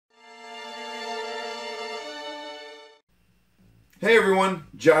Hey everyone,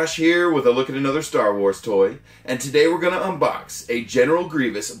 Josh here with a look at another Star Wars toy, and today we're going to unbox a General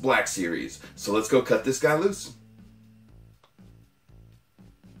Grievous Black Series. So let's go cut this guy loose.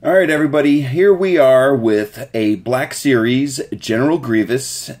 Alright everybody, here we are with a Black Series General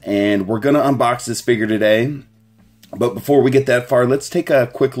Grievous, and we're going to unbox this figure today. But before we get that far, let's take a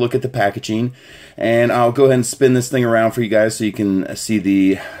quick look at the packaging, and I'll go ahead and spin this thing around for you guys so you can see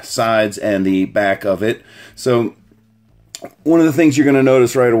the sides and the back of it. So one of the things you're going to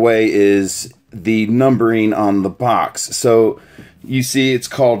notice right away is the numbering on the box. So you see it's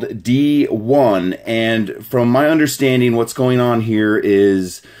called D1, and from my understanding what's going on here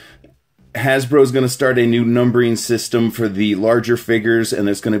is Hasbro's going to start a new numbering system for the larger figures, and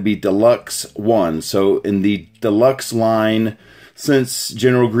there's going to be Deluxe 1. So in the Deluxe line, since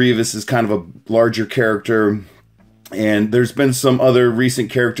General Grievous is kind of a larger character, and there's been some other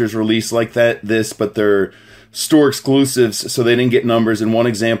recent characters released like this, but they're store exclusives, so they didn't get numbers. And one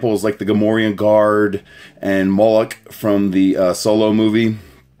example is like the Gamorrean Guard and Moloch from the Solo movie.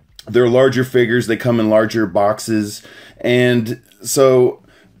 They're larger figures, they come in larger boxes, and so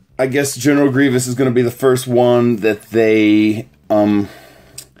I guess General Grievous is going to be the first one that they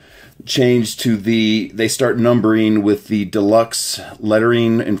change to they start numbering with the deluxe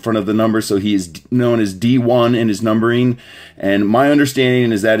lettering in front of the number, so he is known as D1 in his numbering, and my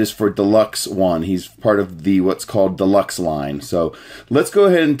understanding is that is for Deluxe 1. He's part of the what's called Deluxe line. So let's go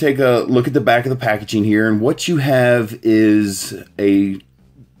ahead and take a look at the back of the packaging here, and what you have is a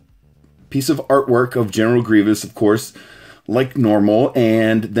piece of artwork of General Grievous, of course, like normal,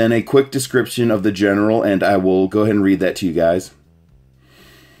 and then a quick description of the General, and I will go ahead and read that to you guys.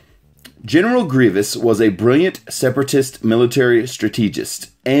 General Grievous was a brilliant separatist military strategist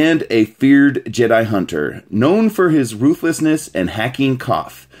and a feared Jedi hunter, known for his ruthlessness and hacking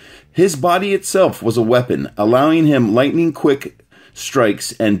cough. His body itself was a weapon, allowing him lightning-quick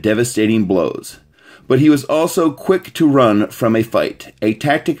strikes and devastating blows. But he was also quick to run from a fight, a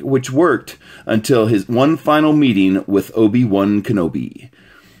tactic which worked until his one final meeting with Obi-Wan Kenobi.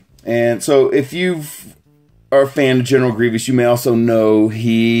 And so if you've are a fan of General Grievous, you may also know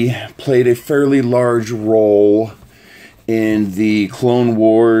he played a fairly large role in the Clone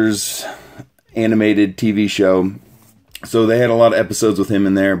Wars animated TV show. So they had a lot of episodes with him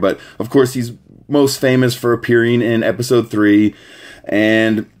in there, but of course he's most famous for appearing in episode 3,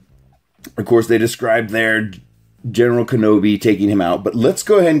 and of course they described there General Kenobi taking him out. But let's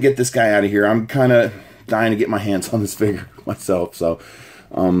go ahead and get this guy out of here. I'm kind of dying to get my hands on this figure myself, so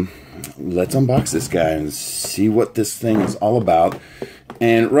let's unbox this guy and see what this thing is all about.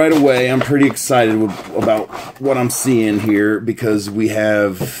 And right away, I'm pretty excited about what I'm seeing here, because we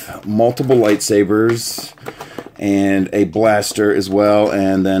have multiple lightsabers and a blaster as well,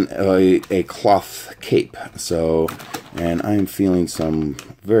 and then a cloth cape. So, and I'm feeling some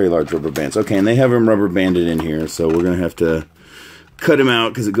very large rubber bands. Okay, and they have him rubber banded in here, so we're going to have to cut him out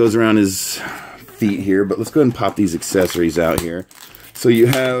because it goes around his feet here. But let's go ahead and pop these accessories out here. So you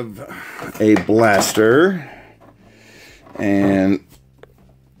have a blaster, and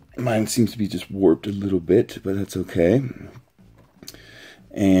mine seems to be just warped a little bit, but that's okay.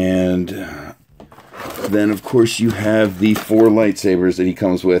 And then, of course, you have the 4 lightsabers that he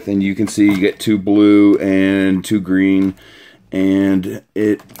comes with, and you can see you get 2 blue and 2 green, and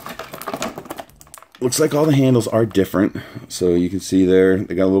it looks like all the handles are different. So you can see there,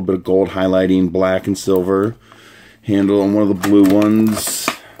 they got a little bit of gold highlighting, black and silver handle on one of the blue ones,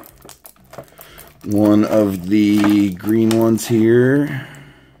 one of the green ones here,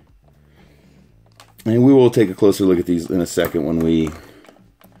 and we will take a closer look at these in a second when we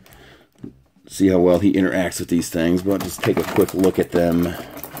see how well he interacts with these things. But just take a quick look at them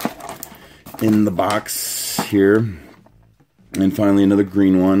in the box here. And finally another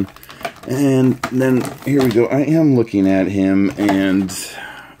green one, and then here we go. I am looking at him, and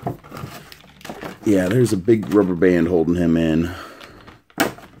yeah, there's a big rubber band holding him in.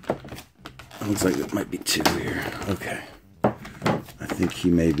 Looks like it might be 2 here. Okay. I think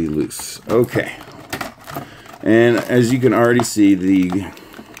he may be loose. Okay. And as you can already see, the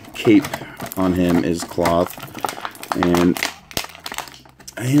cape on him is cloth. And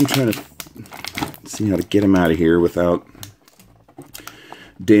I am trying to see how to get him out of here without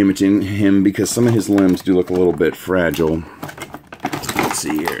damaging him, because some of his limbs do look a little bit fragile. Let's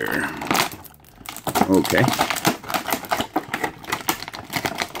see here. Okay.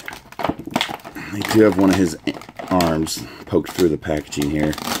 They do have one of his arms poked through the packaging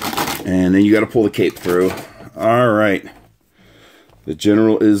here. And then you got to pull the cape through. Alright. The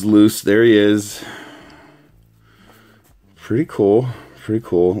General is loose. There he is. Pretty cool. Pretty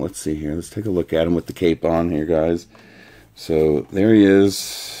cool. Let's see here. Let's take a look at him with the cape on here, guys. So there he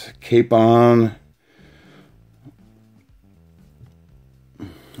is, cape on,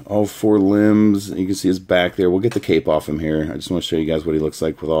 all 4 limbs. You can see his back there. We'll get the cape off him here. I just want to show you guys what he looks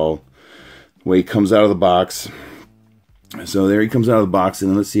like with all the way he comes out of the box. So there he comes out of the box,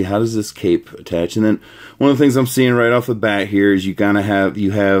 and let's see, how does this cape attach? And then one of the things I'm seeing right off the bat here is you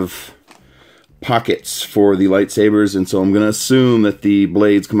have pockets for the lightsabers, and so I'm going to assume that the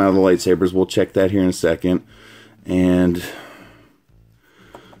blades come out of the lightsabers. We'll check that here in a second. And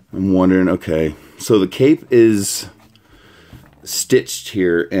I'm wondering, okay, so the cape is stitched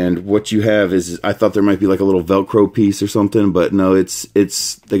here, and what you have is, I thought there might be like a little Velcro piece or something, but no, it's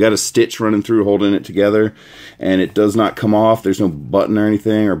they got a stitch running through holding it together, and it does not come off. There's no button or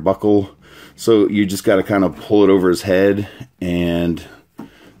anything or buckle, so you just got to kind of pull it over his head, and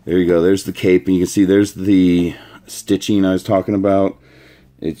there you go. There's the cape, and you can see there's the stitching I was talking about.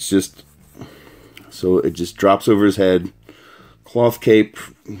 It's just, so it just drops over his head. Cloth cape,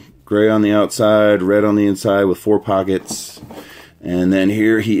 gray on the outside, red on the inside with 4 pockets. And then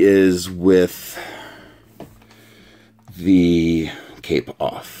here he is with the cape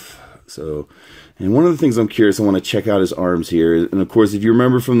off. So, and one of the things I'm curious, I want to check out his arms here. And of course, if you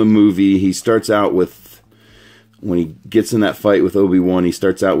remember from the movie, he starts out with, when he gets in that fight with Obi-Wan, he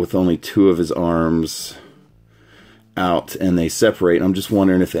starts out with only 2 of his arms out, and they separate. I'm just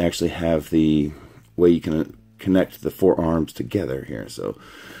wondering if they actually have the way you can connect the 4 arms together here. So,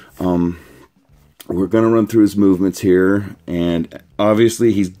 we're going to run through his movements here, and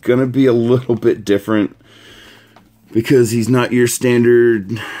obviously he's going to be a little bit different because he's not your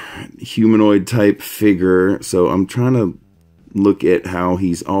standard humanoid type figure. So I'm trying to look at how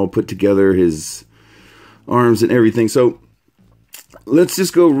he's all put together, his arms and everything. So let's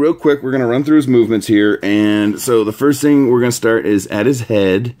just go real quick. We're going to run through his movements here. And so the first thing we're going to start is at his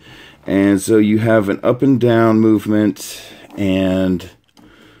head. And so you have an up and down movement, and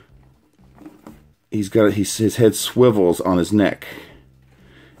his head swivels on his neck.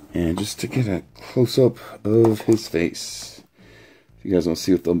 And just to get a close-up of his face, if you guys want to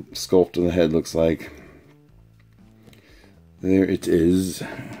see what the sculpt of the head looks like, there it is.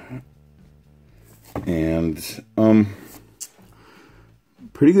 And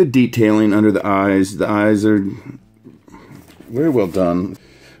pretty good detailing under the eyes. The eyes are very well done,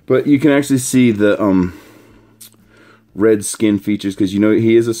 but you can actually see the red skin features, because you know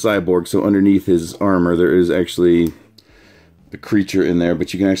he is a cyborg, so underneath his armor there is actually the creature in there,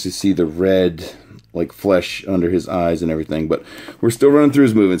 but you can actually see the red like flesh under his eyes and everything. But we're still running through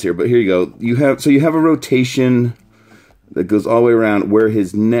his movements here. But here you go. You have a rotation that goes all the way around where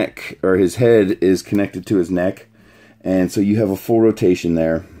his neck, or his head, is connected to his neck, and so you have a full rotation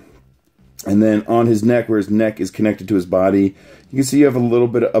there. And then on his neck, where his neck is connected to his body, you can see you have a little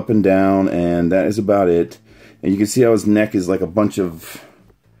bit of up and down, and that is about it. And you can see how his neck is like a bunch of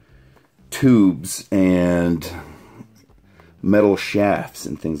tubes and metal shafts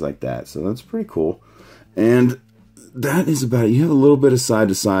and things like that. So that's pretty cool. And that is about it. You have a little bit of side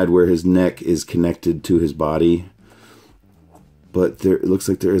to side where his neck is connected to his body, but there, it looks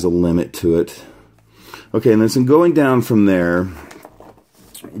like there is a limit to it. Okay, and then so going down from there,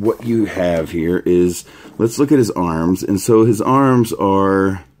 what you have here is, let's look at his arms. And so his arms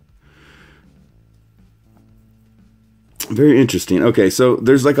are very interesting. Okay, so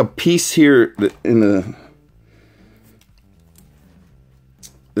there's like a piece here that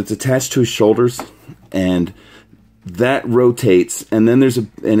that's attached to his shoulders, and that rotates, and then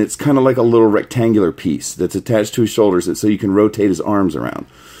and it's kind of like a little rectangular piece that's attached to his shoulders, so you can rotate his arms around.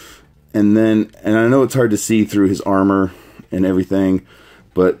 And I know it's hard to see through his armor and everything,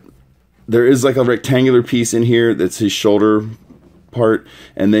 but there is like a rectangular piece in here that's his shoulder part,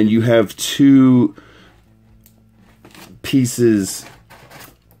 and then you have 2 pieces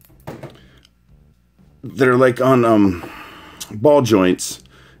that are like on ball joints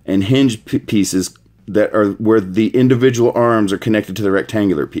and hinge pieces that are where the individual arms are connected to the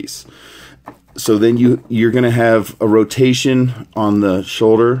rectangular piece. So then you're going to have a rotation on the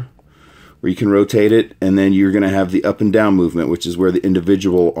shoulder where you can rotate it, and then you're going to have the up and down movement, which is where the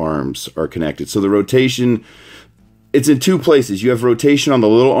individual arms are connected. So the rotation, it's in 2 places. You have rotation on the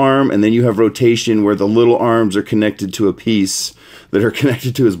little arm, and then you have rotation where the little arms are connected to a piece that are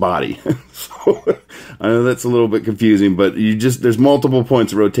connected to his body. So I know that's a little bit confusing, but there's multiple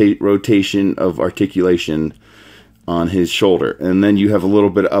points of rotation of articulation on his shoulder. And then you have a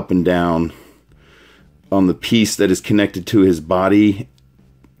little bit of up and down on the piece that is connected to his body,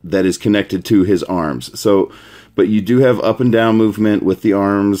 that is connected to his arms. So, but you do have up and down movement with the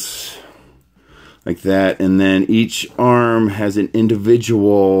arms like that, and then each arm has an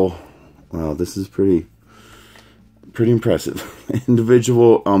individual, wow, this is pretty Pretty impressive.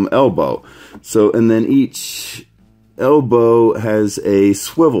 Individual elbow. So, and then each elbow has a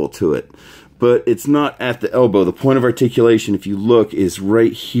swivel to it. But it's not at the elbow. The point of articulation, if you look, is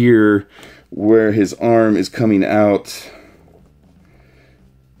right here where his arm is coming out.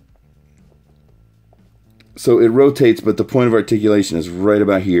 So it rotates, but the point of articulation is right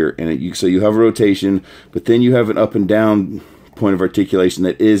about here. And so you have a rotation, but then you have an up and down point of articulation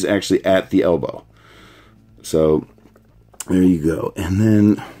that is actually at the elbow. So there you go. And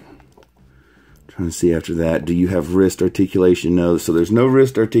then trying to see after that, do you have wrist articulation? No. So there's no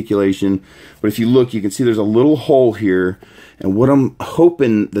wrist articulation. But if you look, you can see there's a little hole here. And what I'm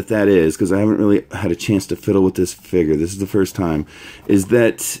hoping that that is, because I haven't really had a chance to fiddle with this figure, this is the first time, is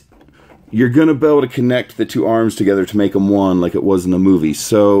that you're going to be able to connect the two arms together to make them one like it was in the movie.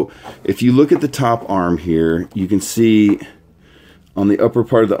 So if you look at the top arm here, you can see on the upper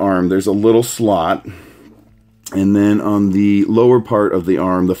part of the arm, there's a little slot. And then on the lower part of the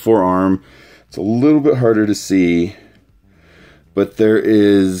arm, the forearm, it's a little bit harder to see, but there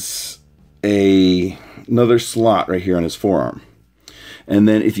is another slot right here on his forearm. And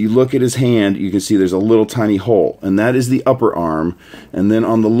then if you look at his hand, you can see there's a little tiny hole, and that is the upper arm. And then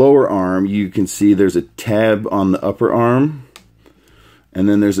on the lower arm, you can see there's a tab on the upper arm, and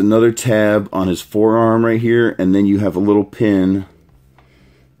then there's another tab on his forearm right here, and then you have a little pin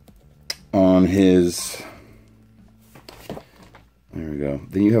on his, there we go.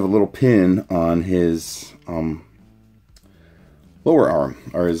 Then you have a little pin on his lower arm,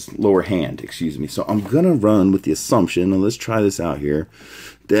 or his lower hand, excuse me. So I'm going to run with the assumption, and let's try this out here,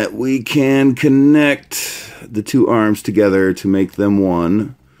 that we can connect the two arms together to make them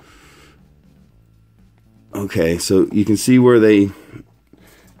one. Okay, so you can see where they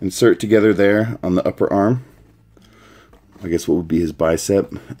insert together there on the upper arm. I guess what would be his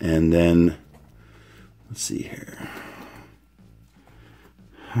bicep. And then, let's see here.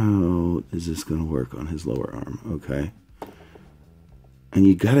 How is this going to work on his lower arm? Okay. And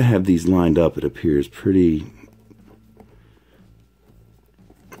you got to have these lined up, it appears pretty...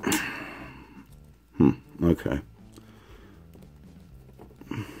 okay.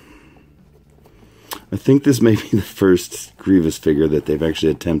 I think this may be the first Grievous figure that they've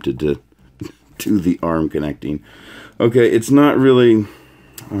actually attempted to do the arm connecting. Okay, it's not really...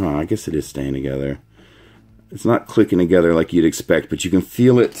 I guess it is staying together. It's not clicking together like you'd expect, but you can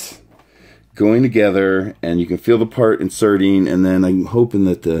feel it going together, and you can feel the part inserting, and then I'm hoping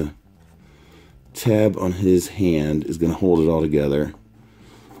that the tab on his hand is going to hold it all together.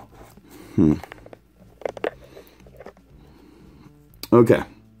 Okay.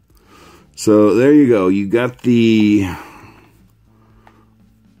 So there you go. You got the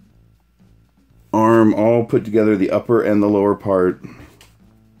arm all put together, the upper and the lower part.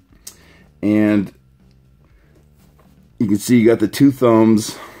 And you can see you got the two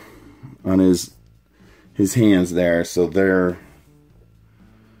thumbs on his hands there, so they're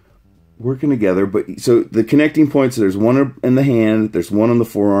working together. But so the connecting points, there's one in the hand, there's one on the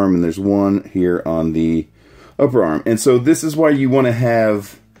forearm, and there's one here on the upper arm. And so this is why you want to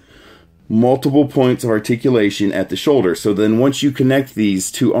have multiple points of articulation at the shoulder. So then once you connect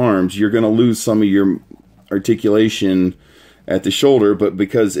these two arms, you're going to lose some of your articulation at the shoulder, but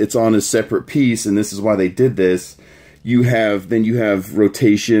because it's on a separate piece, and this is why they did this, you have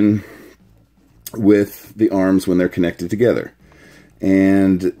rotation with the arms when they're connected together.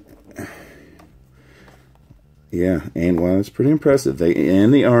 And yeah, and wow, it's pretty impressive.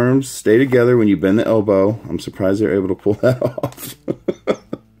 And the arms stay together when you bend the elbow. I'm surprised they're able to pull that off.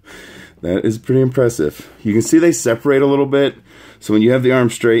 That is pretty impressive. You can see they separate a little bit. So when you have the arm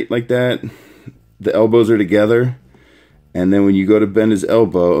straight like that, the elbows are together. And then when you go to bend his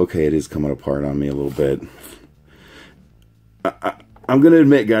elbow, okay, it is coming apart on me a little bit. I'm going to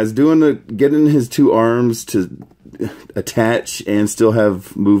admit, guys, getting his two arms to attach and still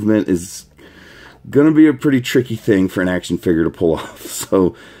have movement is going to be a pretty tricky thing for an action figure to pull off.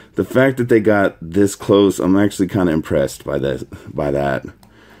 So the fact that they got this close, I'm actually kind of impressed by that.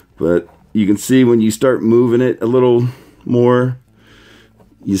 But you can see when you start moving it a little more,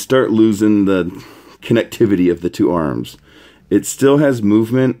 you start losing the connectivity of the two arms. It still has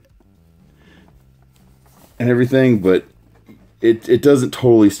movement and everything, but it doesn't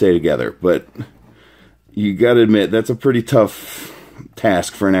totally stay together. But you got to admit, that's a pretty tough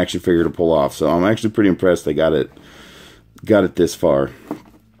task for an action figure to pull off. So I'm actually pretty impressed they got it this far.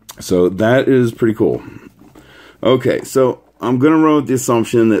 So that is pretty cool. Okay, so I'm going to run with the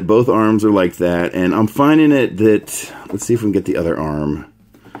assumption that both arms are like that, and I'm finding it that, let's see if we can get the other arm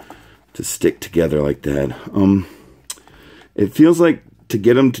to stick together like that. It feels like to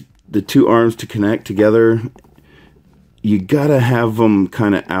get the two arms to connect together, you gotta have them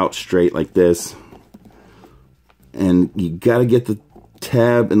kind of out straight like this. And you gotta get the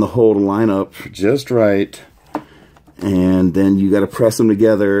tab and the hole to line up just right. And then you gotta press them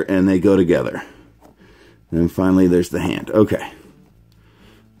together and they go together. And then finally there's the hand. Okay.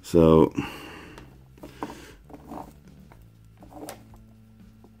 So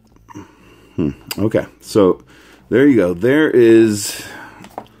okay, so there you go. There is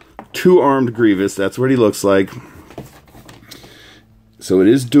two-armed Grievous. That's what he looks like. So it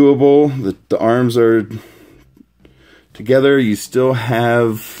is doable. The arms are together. You still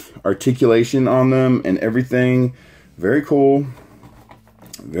have articulation on them and everything. Very cool.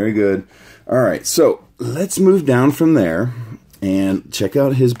 Very good. All right, so let's move down from there and check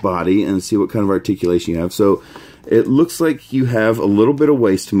out his body and see what kind of articulation you have. So it looks like you have a little bit of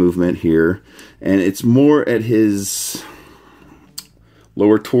waist movement here, and it's more at his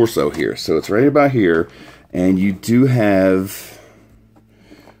lower torso here. So it's right about here, and you do have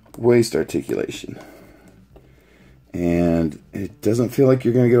waist articulation. And it doesn't feel like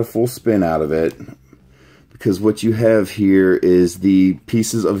you're going to get a full spin out of it, because what you have here is the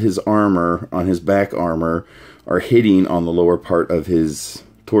pieces of his armor on his back armor are hitting on the lower part of his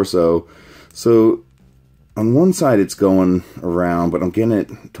torso. So on one side it's going around, but I'm getting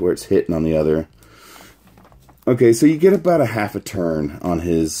it to where it's hitting on the other. Okay, so you get about a half a turn on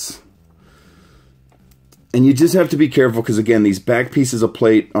his... And you just have to be careful, because again, these back pieces of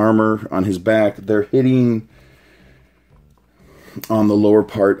plate armor on his back, they're hitting on the lower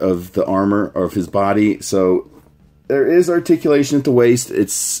part of the armor, or of his body. So there is articulation at the waist.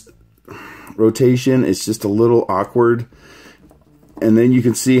 It's rotation. It's just a little awkward. And then you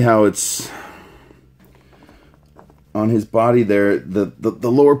can see how it's on his body there.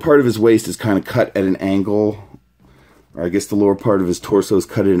 The lower part of his waist is kind of cut at an angle. Or I guess the lower part of his torso is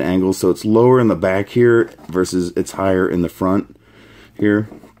cut at an angle. So it's lower in the back here versus it's higher in the front here.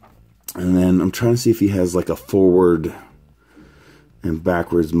 And then I'm trying to see if he has like a forward and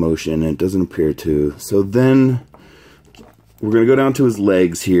backwards motion. And it doesn't appear to. So then we're going to go down to his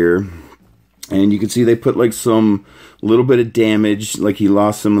legs here. And you can see they put like some little bit of damage. Like he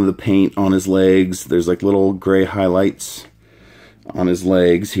lost some of the paint on his legs. There's like little gray highlights on his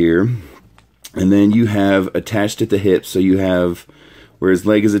legs here. And then you have attached at the hip, so you have, where his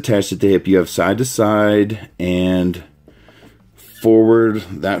leg is attached at the hip, you have side to side and forward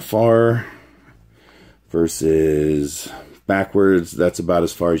that far versus backwards. That's about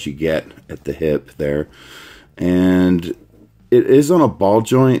as far as you get at the hip there. And it is on a ball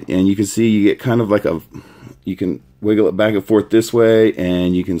joint, and you can see you get kind of like a, you can wiggle it back and forth this way,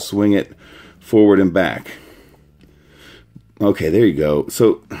 and you can swing it forward and back. Okay, there you go.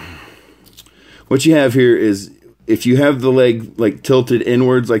 So what you have here is, if you have the leg like tilted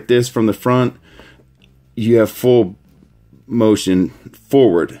inwards like this from the front, you have full motion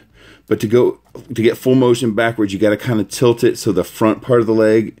forward. But to get full motion backwards, you got to kind of tilt it so the front part of the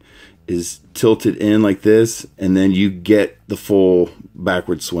leg is tilted in like this, and then you get the full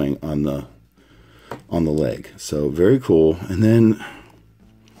backward swing on the leg. So very cool. And then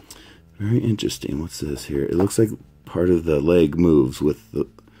very interesting. What's this here? It looks like part of the leg moves with the...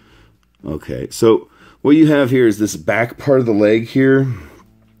 Okay, so what you have here is this back part of the leg here,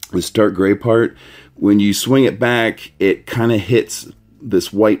 this dark gray part. When you swing it back, it kind of hits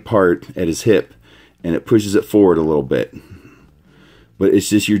this white part at his hip, and it pushes it forward a little bit. But it's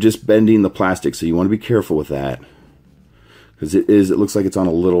just, you're just bending the plastic, so you want to be careful with that. Because it looks like it's on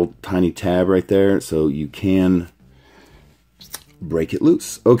a little tiny tab right there, so you can break it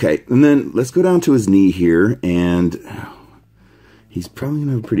loose. Okay, and then let's go down to his knee here, and he's probably going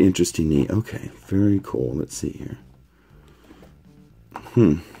to have a pretty interesting knee. Okay, very cool. Let's see here.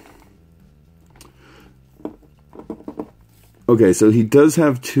 Okay, so he does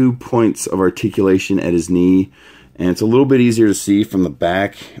have 2 points of articulation at his knee, and it's a little bit easier to see from the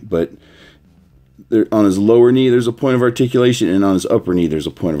back, but on his lower knee there's a point of articulation, and on his upper knee there's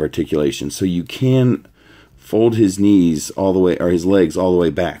a point of articulation. So you can fold his knees all the way, or his legs all the way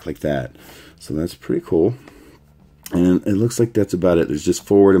back like that. So that's pretty cool. And it looks like that's about it. There's just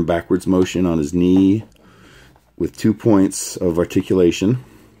forward and backwards motion on his knee with 2 points of articulation.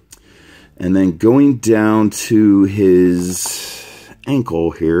 And then going down to his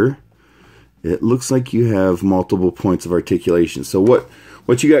ankle here, it looks like you have multiple points of articulation. So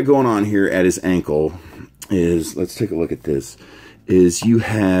what you got going on here at his ankle is, let's take a look at this, is you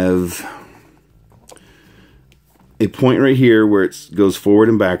have a point right here where it goes forward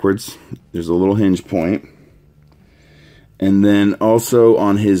and backwards. There's a little hinge point. And then also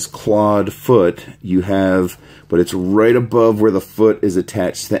on his clawed foot, you have, but it's right above where the foot is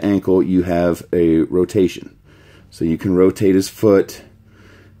attached to the ankle, you have a rotation. So you can rotate his foot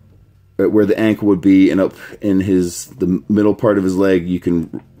where the ankle would be, and up in the middle part of his leg, you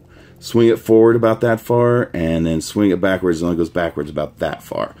can swing it forward about that far, and then swing it backwards, and it only goes backwards about that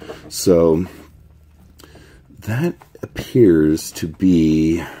far. So that appears to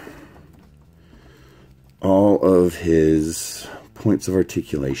be all of his points of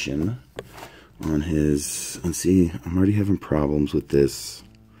articulation on his... Let's see, I'm already having problems with this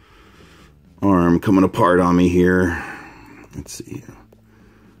arm coming apart on me here. Let's see.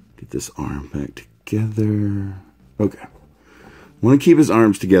 Get this arm back together. Okay. I want to keep his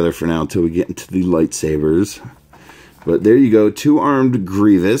arms together for now until we get into the lightsabers. But there you go, two-armed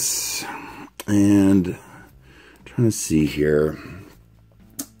Grievous. And I'm trying to see here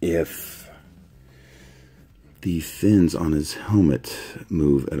if the fins on his helmet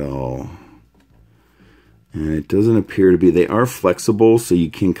move at all. And it doesn't appear to be. They are flexible, so you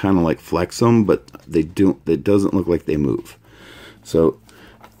can kind of like flex them, but they don't. It doesn't look like they move. So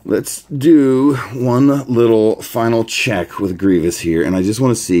let's do one little final check with Grievous here, and I just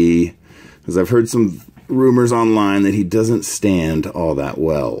want to see, because I've heard some rumors online that he doesn't stand all that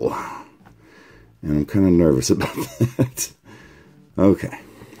well, and I'm kind of nervous about that. Okay,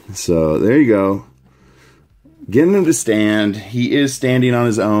 so there you go. Getting him to stand. He is standing on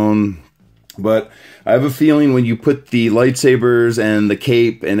his own, but I have a feeling when you put the lightsabers and the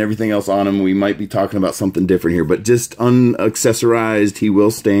cape and everything else on him, we might be talking about something different here. But just unaccessorized, he will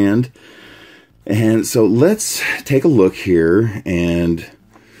stand. And so let's take a look here and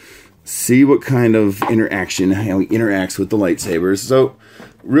see what kind of interaction, how he interacts with the lightsabers. So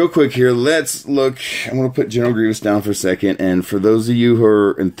real quick here, let's look. I'm going to put General Grievous down for a second. And for those of you who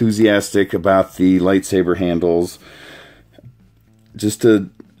are enthusiastic about the lightsaber handles, just to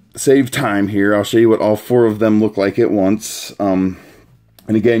save time here, I'll show you what all four of them look like at once. And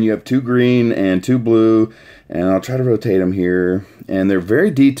again, you have two green and two blue, and I'll try to rotate them here. And they're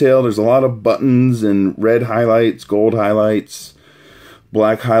very detailed. There's a lot of buttons and red highlights, gold highlights,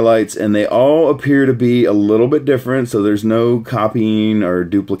 black highlights, and they all appear to be a little bit different, so there's no copying or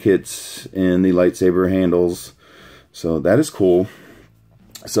duplicates in the lightsaber handles. So that is cool.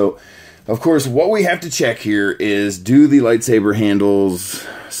 So, of course, what we have to check here is, do the lightsaber handles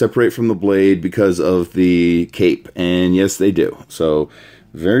separate from the blade because of the cape? And yes, they do. So,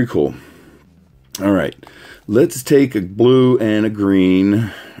 very cool. All right, let's take a blue and a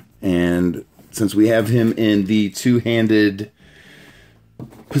green, and since we have him in the two-handed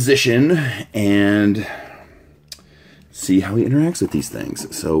position, and see how he interacts with these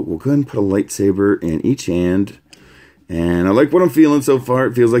things. So we'll go ahead and put a lightsaber in each hand. And I like what I'm feeling so far.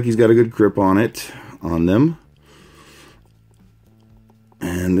 It feels like he's got a good grip on them.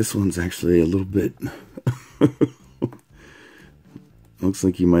 And this one's actually a little bit... looks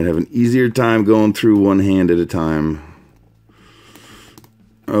like you might have an easier time going through one hand at a time.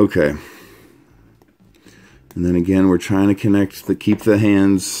 Okay. And then again, we're trying to keep the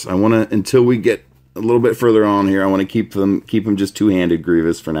hands. I want to, until we get a little bit further on here, I want to keep them just two-handed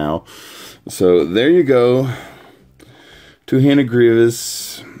Grievous for now. So there you go. Two-handed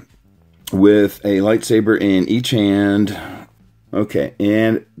Grievous with a lightsaber in each hand. Okay,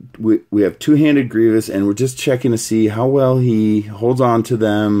 and we have two-handed Grievous, and we're just checking to see how well he holds on to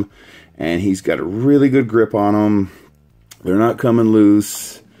them. And he's got a really good grip on them. They're not coming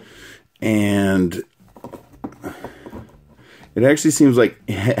loose. And it actually seems like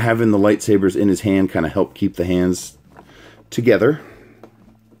having the lightsabers in his hand kind of help keep the hands together.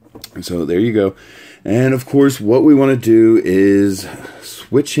 And so there you go. And of course, what we want to do is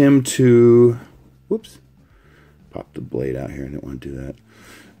switch him to... Whoops. Pop the blade out here. I didn't want to do that.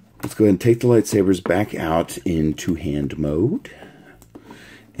 Let's go ahead and take the lightsabers back out in two-hand mode.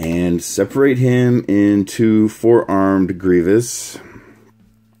 And separate him into four-armed Grievous.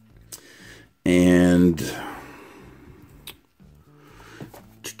 And...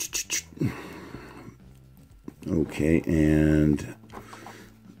 okay, and...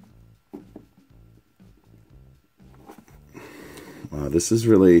 wow, this is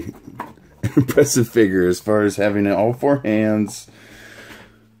really an impressive figure as far as having all four hands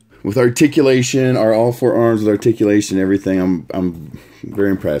with articulation, or all four arms with articulation, everything. I'm very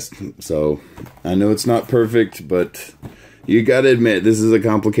impressed. So I know it's not perfect, but you got to admit this is a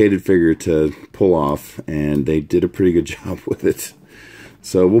complicated figure to pull off, and they did a pretty good job with it.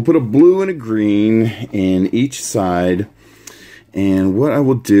 So we'll put a blue and a green in each side, and what I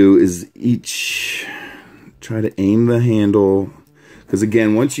will do is each try to aim the handle. Because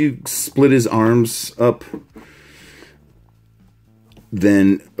again, once you split his arms up,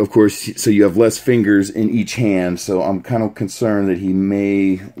 then of course, so you have less fingers in each hand. So I'm kind of concerned that he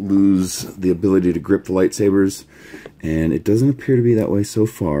may lose the ability to grip the lightsabers, and it doesn't appear to be that way so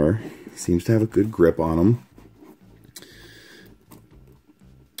far. Seems to have a good grip on them.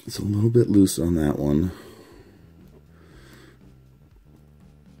 It's a little bit loose on that one.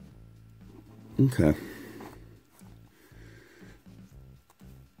 Okay.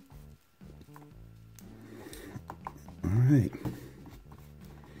 All right.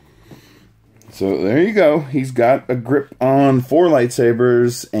 So there you go. He's got a grip on 4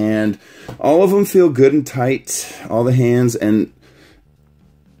 lightsabers, and all of them feel good and tight. All the hands, and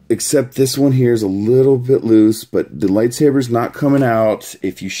except this one here is a little bit loose, but the lightsaber's not coming out.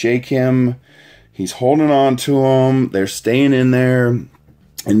 If you shake him, he's holding on to them. They're staying in there.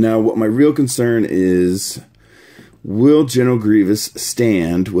 And now what my real concern is, will General Grievous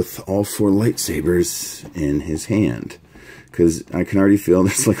stand with all 4 lightsabers in his hand? Because I can already feel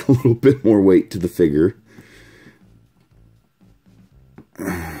there's like a little bit more weight to the figure.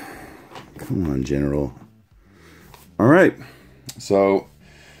 Come on, General. All right. So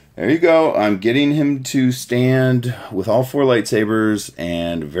there you go. I'm getting him to stand with all 4 lightsabers,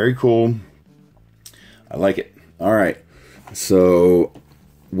 and very cool. I like it. All right. So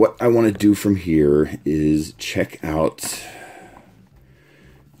what I want to do from here is check out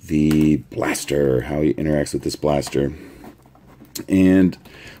the blaster, how he interacts with this blaster. And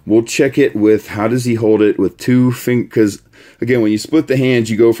we'll check it with how does he hold it with 2 fingers, because again, when you split the hands,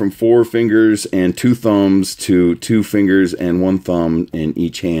 you go from 4 fingers and 2 thumbs to 2 fingers and 1 thumb in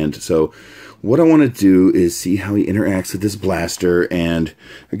each hand. So what I want to do is see how he interacts with this blaster. And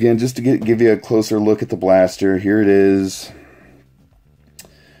again, just to give you a closer look at the blaster, here it is.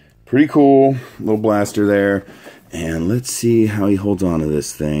 Pretty cool little blaster there. And let's see how he holds on to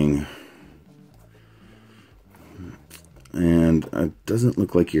this thing. And it doesn't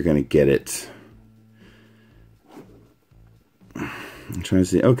look like you're going to get it. I'm trying to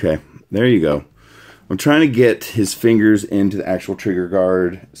see. Okay, there you go. I'm trying to get his fingers into the actual trigger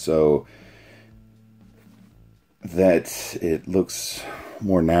guard so that it looks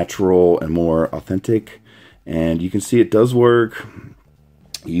more natural and more authentic. And you can see it does work.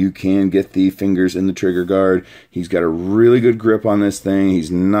 You can get the fingers in the trigger guard. He's got a really good grip on this thing.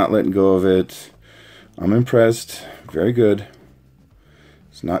 He's not letting go of it. I'm impressed. Very good.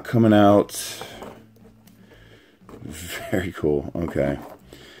 It's not coming out. Very cool. Okay.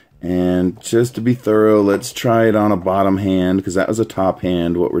 And just to be thorough, let's try it on a bottom hand, because that was a top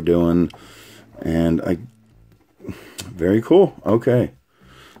hand, what we're doing. And very cool. Okay.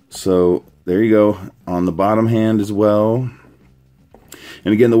 So there you go. On the bottom hand as well.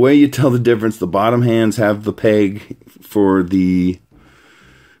 And again, the way you tell the difference, the bottom hands have the peg for the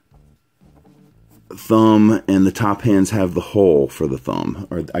thumb, and the top hands have the hole for the thumb.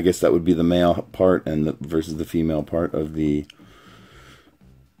 Or I guess that would be the male part and versus the female part of the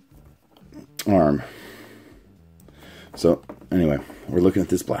arm. So anyway, we're looking at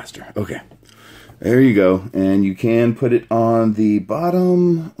this blaster. Okay. There you go. And you can put it on the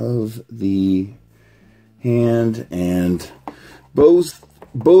bottom of the hand, and both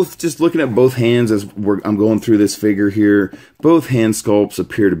just looking at both hands as I'm going through this figure here, both hand sculpts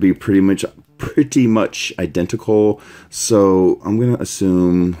appear to be pretty much identical. So I'm going to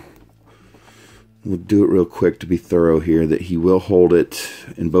assume, we'll do it real quick to be thorough here, that he will hold it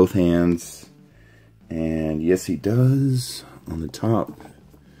in both hands. And yes, he does on the top.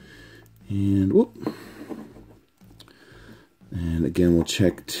 And whoop. And again, we'll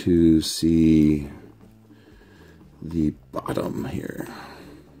check to see the bottom here.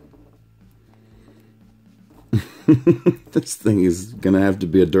 This thing is going to have to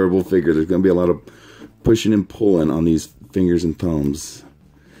be a durable figure. There's going to be a lot of pushing and pulling on these fingers and thumbs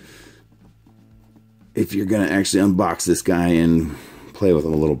if you're going to actually unbox this guy and play with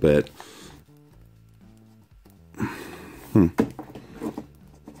him a little bit.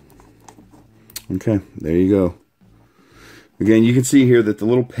 Okay, there you go. Again, you can see here that the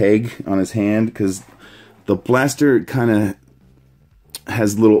little peg on his hand, because the blaster kind of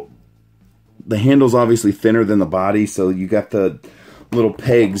has the handle's obviously thinner than the body, so you got the little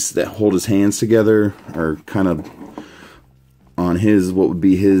pegs that hold his hands together, are kind of on his, what would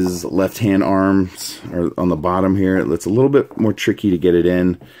be his left hand arms, or on the bottom here. It's a little bit more tricky to get it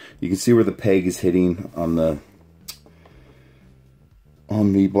in. You can see where the peg is hitting on the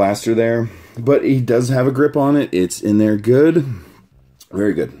blaster there, but he does have a grip on it. It's in there good.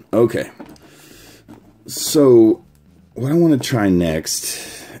 Very good. Okay. So what I want to try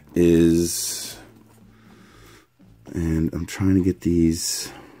next is, and I'm trying to get these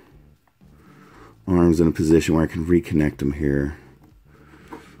arms in a position where I can reconnect them here.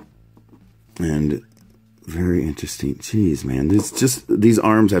 And very interesting. Jeez, man. This just, these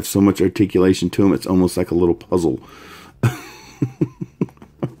arms have so much articulation to them. It's almost like a little puzzle.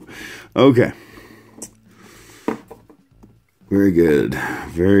 Okay. Very good.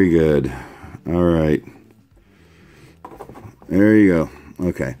 Very good. All right. There you go.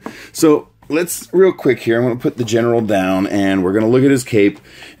 Okay. So let's, real quick here, I'm going to put the general down and we're going to look at his cape.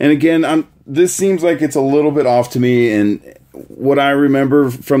 And again, this seems like it's a little bit off to me. And what I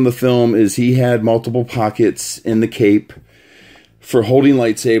remember from the film is he had multiple pockets in the cape for holding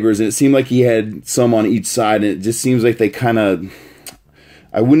lightsabers. And it seemed like he had some on each side. And it just seems like they kind of,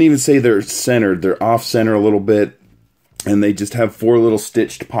 I wouldn't even say they're centered. They're off center a little bit. And they just have 4 little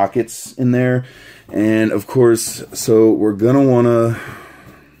stitched pockets in there. And of course, so we're going to want to,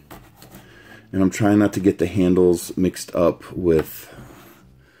 and I'm trying not to get the handles mixed up with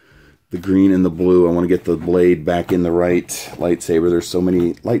the green and the blue. I want to get the blade back in the right lightsaber. There's so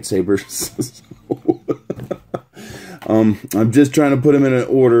many lightsabers. I'm just trying to put them in an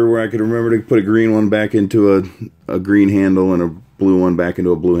order where I can remember to put a green one back into a green handle and a blue one back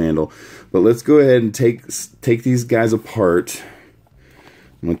into a blue handle. But let's go ahead and take these guys apart.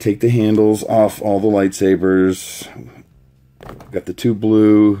 I'm going to take the handles off all the lightsabers. Got the 2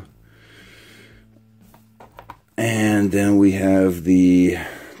 blue. And then we have the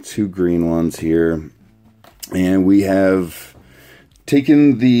 2 green ones here. And we have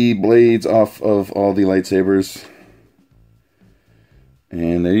taken the blades off of all the lightsabers.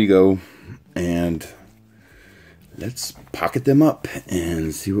 And there you go. And let's pocket them up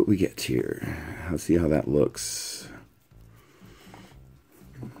and see what we get here. Let's see how that looks.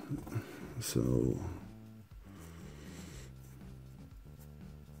 So,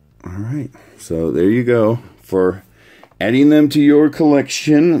 all right. So there you go. For adding them to your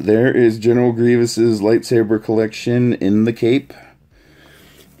collection, there is General Grievous's lightsaber collection in the cape.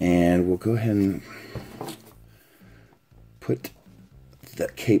 And we'll go ahead and put the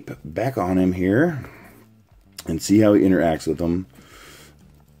cape back on him here and see how he interacts with them.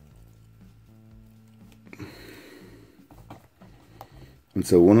 And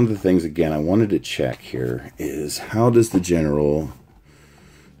so one of the things, again, I wanted to check here is how does the general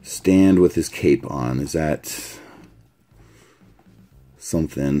stand with his cape on? Is that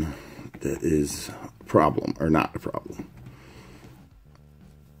something that is a problem or not a problem?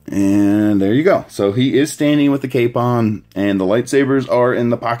 And there you go. So he is standing with the cape on and the lightsabers are in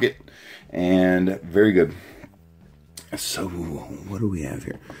the pocket and very good. So what do we have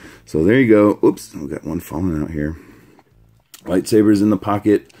here? So there you go. Oops, we got one falling out here. Lightsabers in the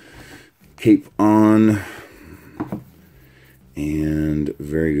pocket, cape on, and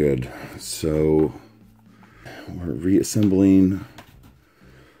very good. So we're reassembling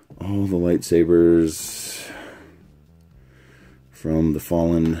all the lightsabers from the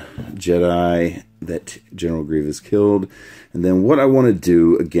fallen Jedi that General Grievous killed. And then what I want to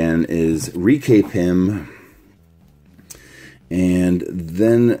do again is recape him, and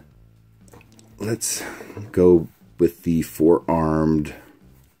then let's go with the 4-armed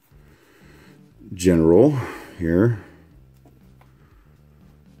general here.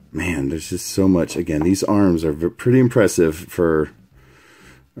 Man, there's just so much. Again, these arms are pretty impressive for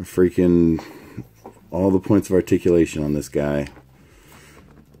a freaking all the points of articulation on this guy.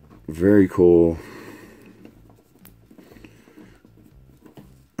 Very cool.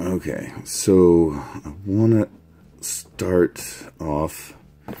 Okay, so I want to start off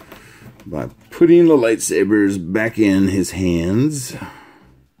by putting the lightsabers back in his hands.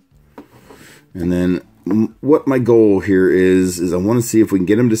 And then what my goal here is I want to see if we can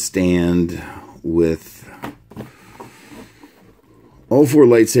get him to stand with all 4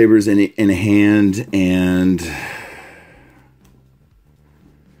 lightsabers in a hand. And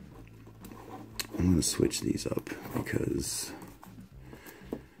I'm going to switch these up because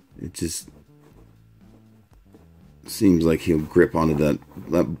it just seems like he'll grip onto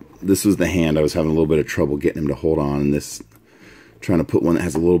that. This was the hand I was having a little bit of trouble getting him to hold on, and this, trying to put one that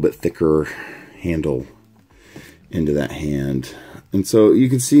has a little bit thicker handle into that hand. And so you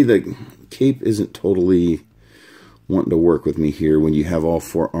can see the cape isn't totally wanting to work with me here when you have all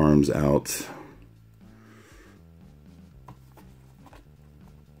 4 arms out.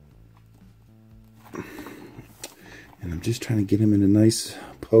 And I'm just trying to get him in a nice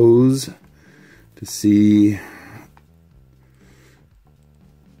pose to see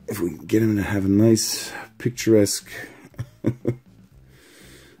if we can get him to have a nice picturesque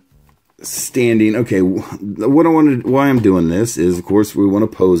standing. Okay, what I wanted, why I'm doing this is, of course, we want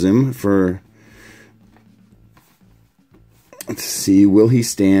to pose him for, let's see, will he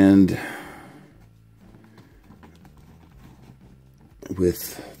stand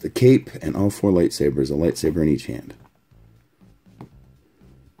with the cape, and all 4 lightsabers, a lightsaber in each hand.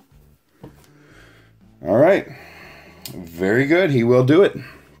 All right. Very good. He will do it.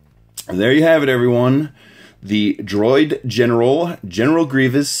 There you have it, everyone. The droid general, General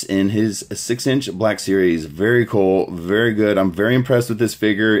Grievous, in his 6-inch Black Series. Very cool. Very good. I'm very impressed with this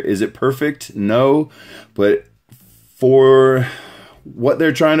figure. Is it perfect? No. But for what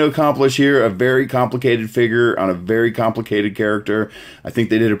they're trying to accomplish here, a very complicated figure on a very complicated character, I think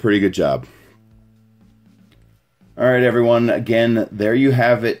they did a pretty good job. All right, everyone. Again, there you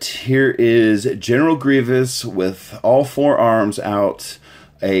have it. Here is General Grievous with all 4 arms out,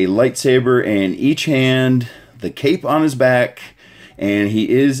 a lightsaber in each hand, the cape on his back, and he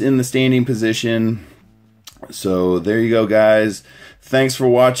is in the standing position. So there you go, guys. Thanks for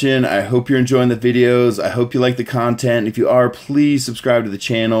watching. I hope you're enjoying the videos. I hope you like the content. If you are, please subscribe to the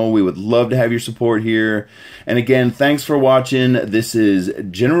channel. We would love to have your support here. And again, thanks for watching. This is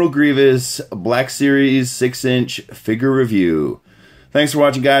General Grievous Black Series 6-inch figure review. Thanks for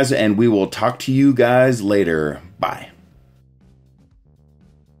watching, guys, and we will talk to you guys later. Bye.